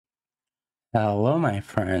Hello my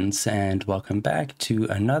friends, and welcome back to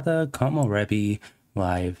another Komorebi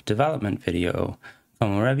live development video.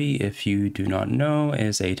 Komorebi, if you do not know,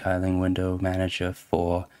 is a tiling window manager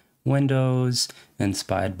for Windows,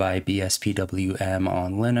 inspired by BSPWM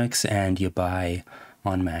on Linux and Yabai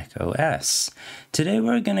on Mac OS. Today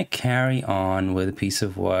we're going to carry on with a piece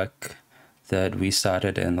of work that we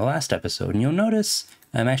started in the last episode, and you'll notice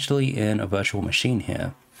I'm actually in a virtual machine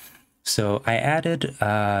here. So I added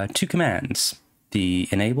two commands, the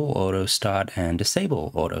enable Autostart and disable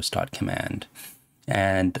Autostart command.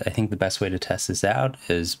 And I think the best way to test this out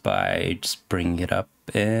is by just bringing it up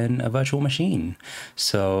in a virtual machine.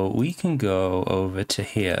 So we can go over to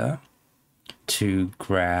here to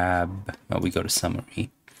grab, we go to summary,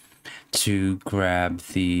 to grab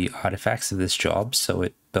the artifacts of this job. So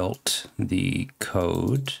it built the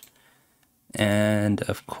code. And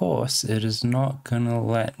of course, it is not gonna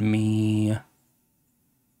let me.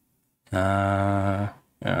 All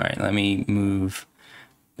right, let me move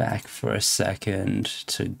back for a second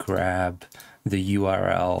to grab the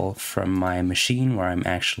URL from my machine where I'm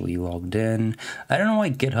actually logged in. I don't know why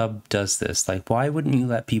GitHub does this. Like, why wouldn't you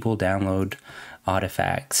let people download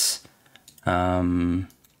artifacts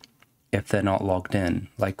if they're not logged in?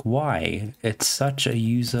 Like, why? It's such a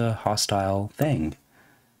user hostile thing.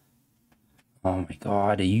 Oh my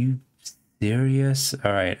god, are you serious?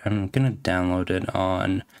 Alright, I'm gonna download it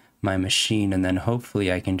on my machine and then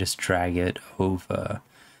hopefully I can just drag it over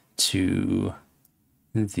to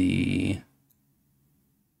the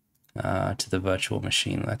virtual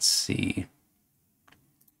machine. Let's see.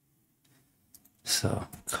 So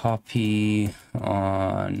copy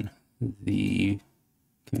on the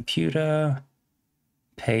computer,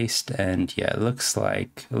 paste, and yeah, it looks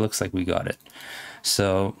like we got it.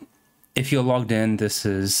 So if you're logged in, this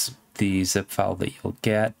is the zip file that you'll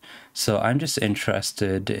get. So I'm just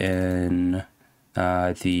interested in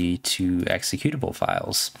the two executable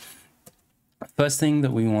files. First thing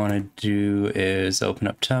that we want to do is open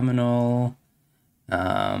up terminal.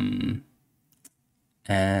 And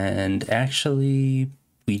actually,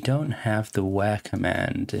 we don't have the where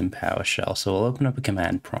command in PowerShell. So we'll open up a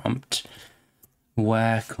command prompt.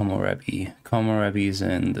 Where Komorebi. Komorebi is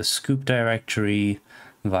in the scoop directory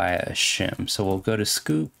via shim. So we'll go to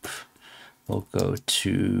scoop, we'll go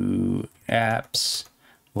to apps,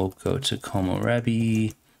 we'll go to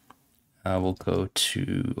Komorebi, we'll go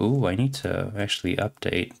to, oh, I need to actually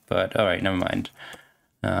update, but all right, never mind.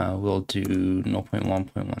 We'll do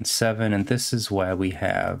 0.1.17, and this is where we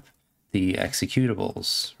have the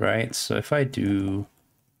executables, right? So if I do,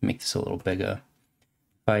 make this a little bigger,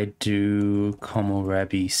 if I do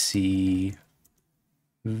Komorebi C,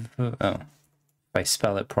 if I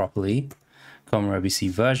spell it properly, Komorebi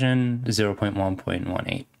version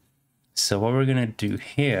 0.1.18. So what we're going to do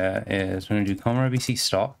here is we're going to do Komorebi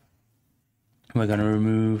stop. We're going to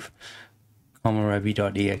remove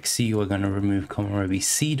komorebi.exe. We're going to remove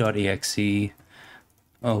komorebi.c.exe.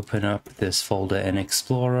 Open up this folder in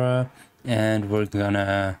Explorer, and we're going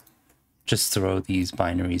to just throw these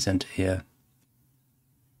binaries into here.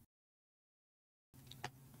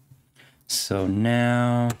 So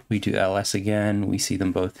now we do ls again, we see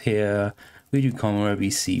them both here. We do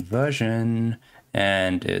Komorebi version,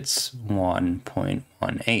 and it's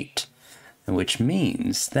 1.18, which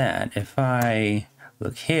means that if I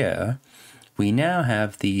look here, we now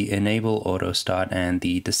have the enable Autostart and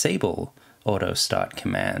the disable Autostart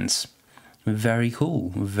commands. Very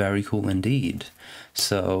cool indeed.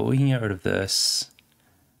 So we can get rid of this.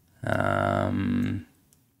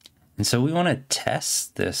 And so we want to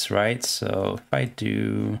test this, right? So if I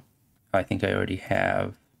do, I think I already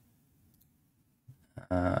have,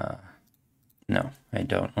 no, I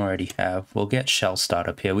don't already have. We'll get shell start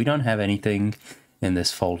up here. We don't have anything in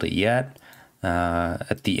this folder yet.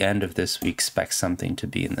 At the end of this, we expect something to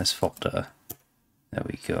be in this folder. There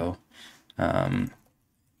we go. I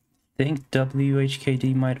think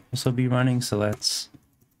WHKD might also be running, so let's,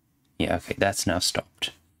 yeah, okay, that's now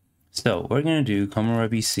stopped. So we're going to do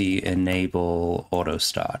Komorebi enable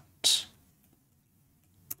Autostart.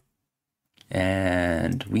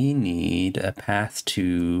 And we need a path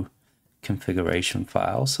to configuration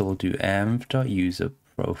file. So we'll do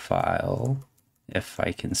env.userprofile, if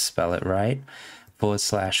I can spell it right,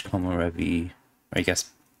 /Komorebi, or I guess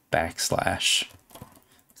backslash,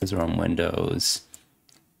 because we're on Windows,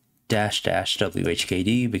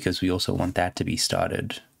 --WHKD, because we also want that to be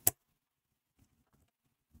started.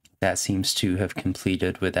 That seems to have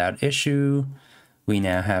completed without issue. We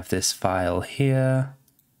now have this file here.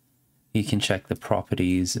 You can check the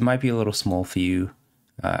properties. It might be a little small for you.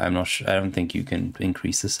 I'm not sure. I don't think you can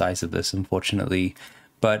increase the size of this, unfortunately.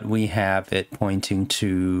 but we have it pointing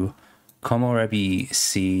to Komorebi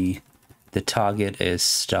C. The target is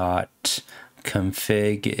start.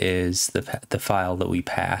 Config is the file that we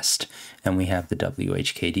passed, and we have the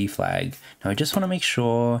WHKD flag. Now I just want to make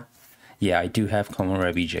sure, yeah, I do have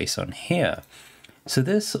Komorebi JSON here. So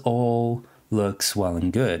this all looks well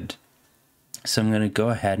and good. So I'm going to go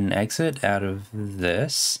ahead and exit out of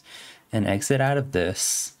this and exit out of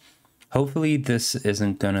this. Hopefully this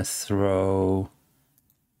isn't going to throw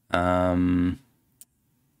OBS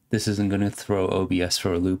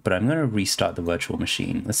for a loop, but I'm going to restart the virtual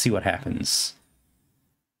machine. Let's see what happens.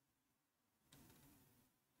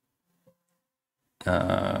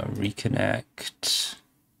 Reconnect.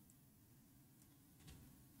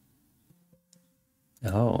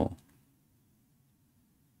 Oh.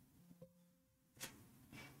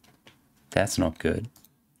 That's not good.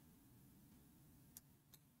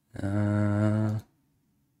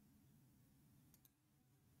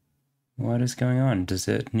 What is going on? Does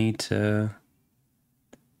it need to...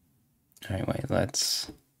 All right, wait,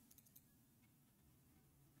 let's...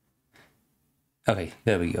 Okay,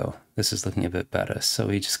 there we go. This is looking a bit better. So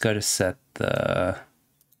we just got to set the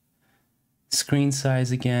screen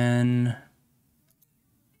size again.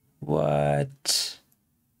 What?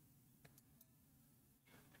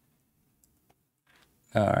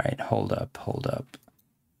 All right, hold up.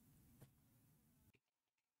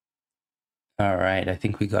 All right, I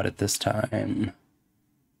think we got it this time.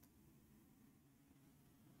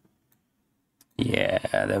 Yeah,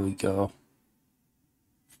 there we go.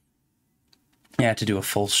 Yeah, I had to do a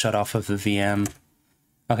full shut off of the VM.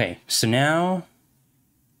 Okay, so now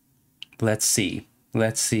let's see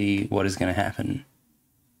what is going to happen.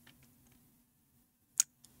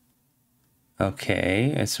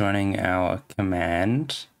 Okay, it's running our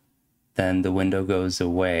command. Then the window goes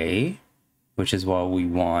away, which is what we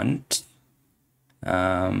want.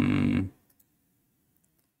 And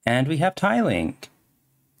we have tiling.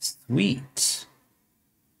 Sweet.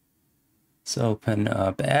 Let's open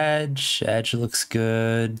up Edge. Edge looks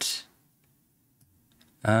good.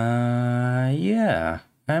 Yeah,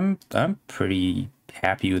 I'm pretty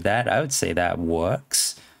happy with that. I would say that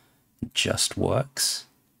works. Just works.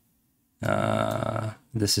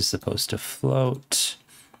 This is supposed to float.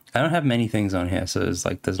 I don't have many things on here, so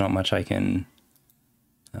there's not much I can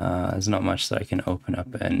there's not much that I can open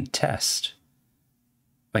up and test.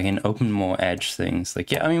 I can open more Edge things.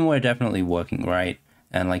 Like, yeah, I mean, we're definitely working, right?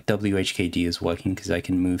 And like WHKD is working because I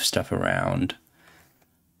can move stuff around.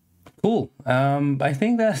 Cool. I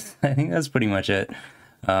think that's pretty much it.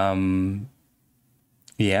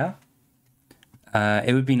 Yeah.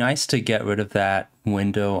 It would be nice to get rid of that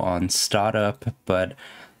window on startup, but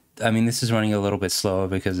I mean, this is running a little bit slower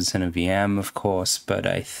because it's in a VM, of course, but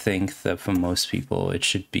I think that for most people it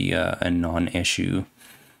should be a non-issue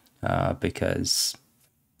because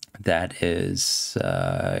that is,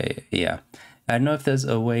 yeah. I don't know if there's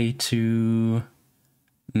a way to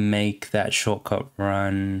make that shortcut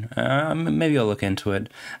run. Maybe I'll look into it,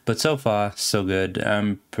 but so far so good.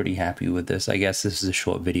 I'm pretty happy with this. I guess this is a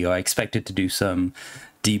short video. I expected to do some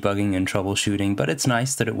debugging and troubleshooting, but it's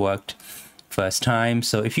nice that it worked first time.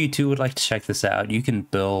 So if you too would like to check this out, you can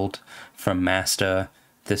build from master.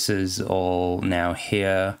 This is all now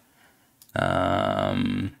here.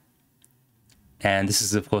 And this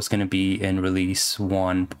is of course going to be in release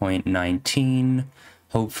 1.19,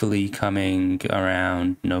 hopefully coming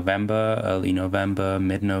around November, early November,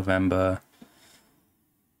 mid-November.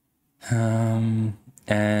 And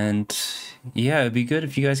yeah, it'd be good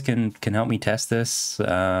if you guys can help me test this.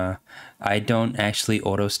 I don't actually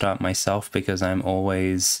auto start myself because I'm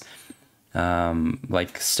always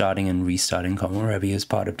like starting and restarting Komorebi as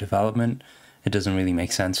part of development. It doesn't really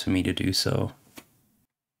make sense for me to do so.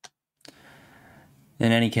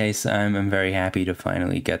 In any case, I'm very happy to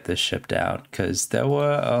finally get this shipped out because there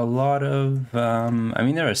were a lot of, I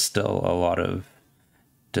mean, there are still a lot of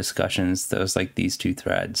discussions. There was like these two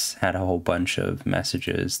threads had a whole bunch of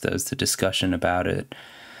messages. There's the discussion about it.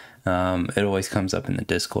 It always comes up in the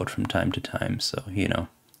Discord from time to time. So, you know,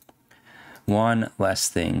 one less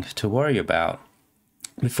thing to worry about.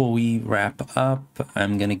 Before we wrap up,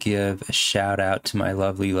 I'm going to give a shout out to my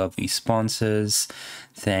lovely, lovely sponsors.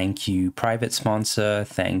 Thank you, private sponsor.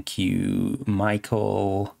 Thank you,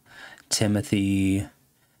 Michael, Timothy,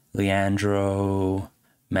 Leandro,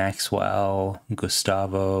 Maxwell,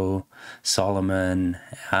 Gustavo, Solomon,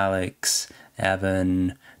 Alex,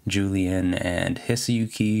 Evan, Julian, and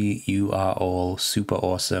Hisayuki. You are all super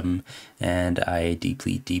awesome, and I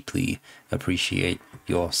deeply, deeply appreciate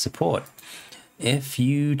your support. If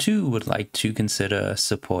you too would like to consider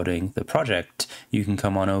supporting the project, you can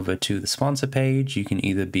come on over to the sponsor page. You can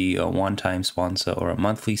either be a one-time sponsor or a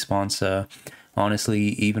monthly sponsor. Honestly,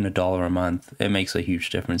 even $1 a month, it makes a huge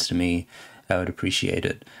difference to me. I would appreciate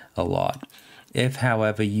it a lot. If,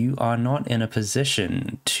 however, you are not in a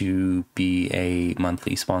position to be a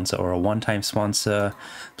monthly sponsor or a one-time sponsor,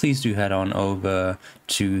 please do head on over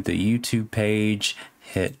to the YouTube page,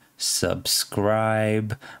 hit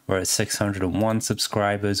subscribe. We're at 601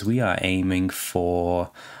 subscribers. We are aiming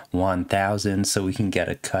for 1,000 so we can get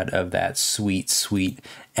a cut of that sweet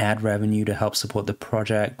ad revenue to help support the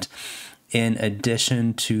project. In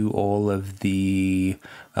addition to all of the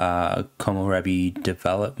Komorebi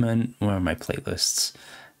development, where are my playlists?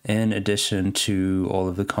 In addition to all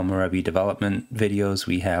of the Komorebi development videos,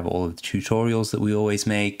 we have all of the tutorials that we always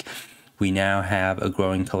make. We now have a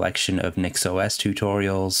growing collection of NixOS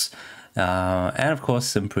tutorials, and of course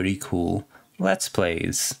some pretty cool Let's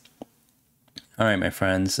Plays. Alright my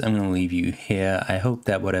friends, I'm going to leave you here. I hope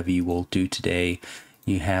that whatever you will do today,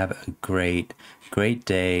 you have a great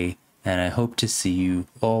day, and I hope to see you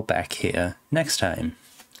all back here next time.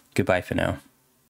 Goodbye for now.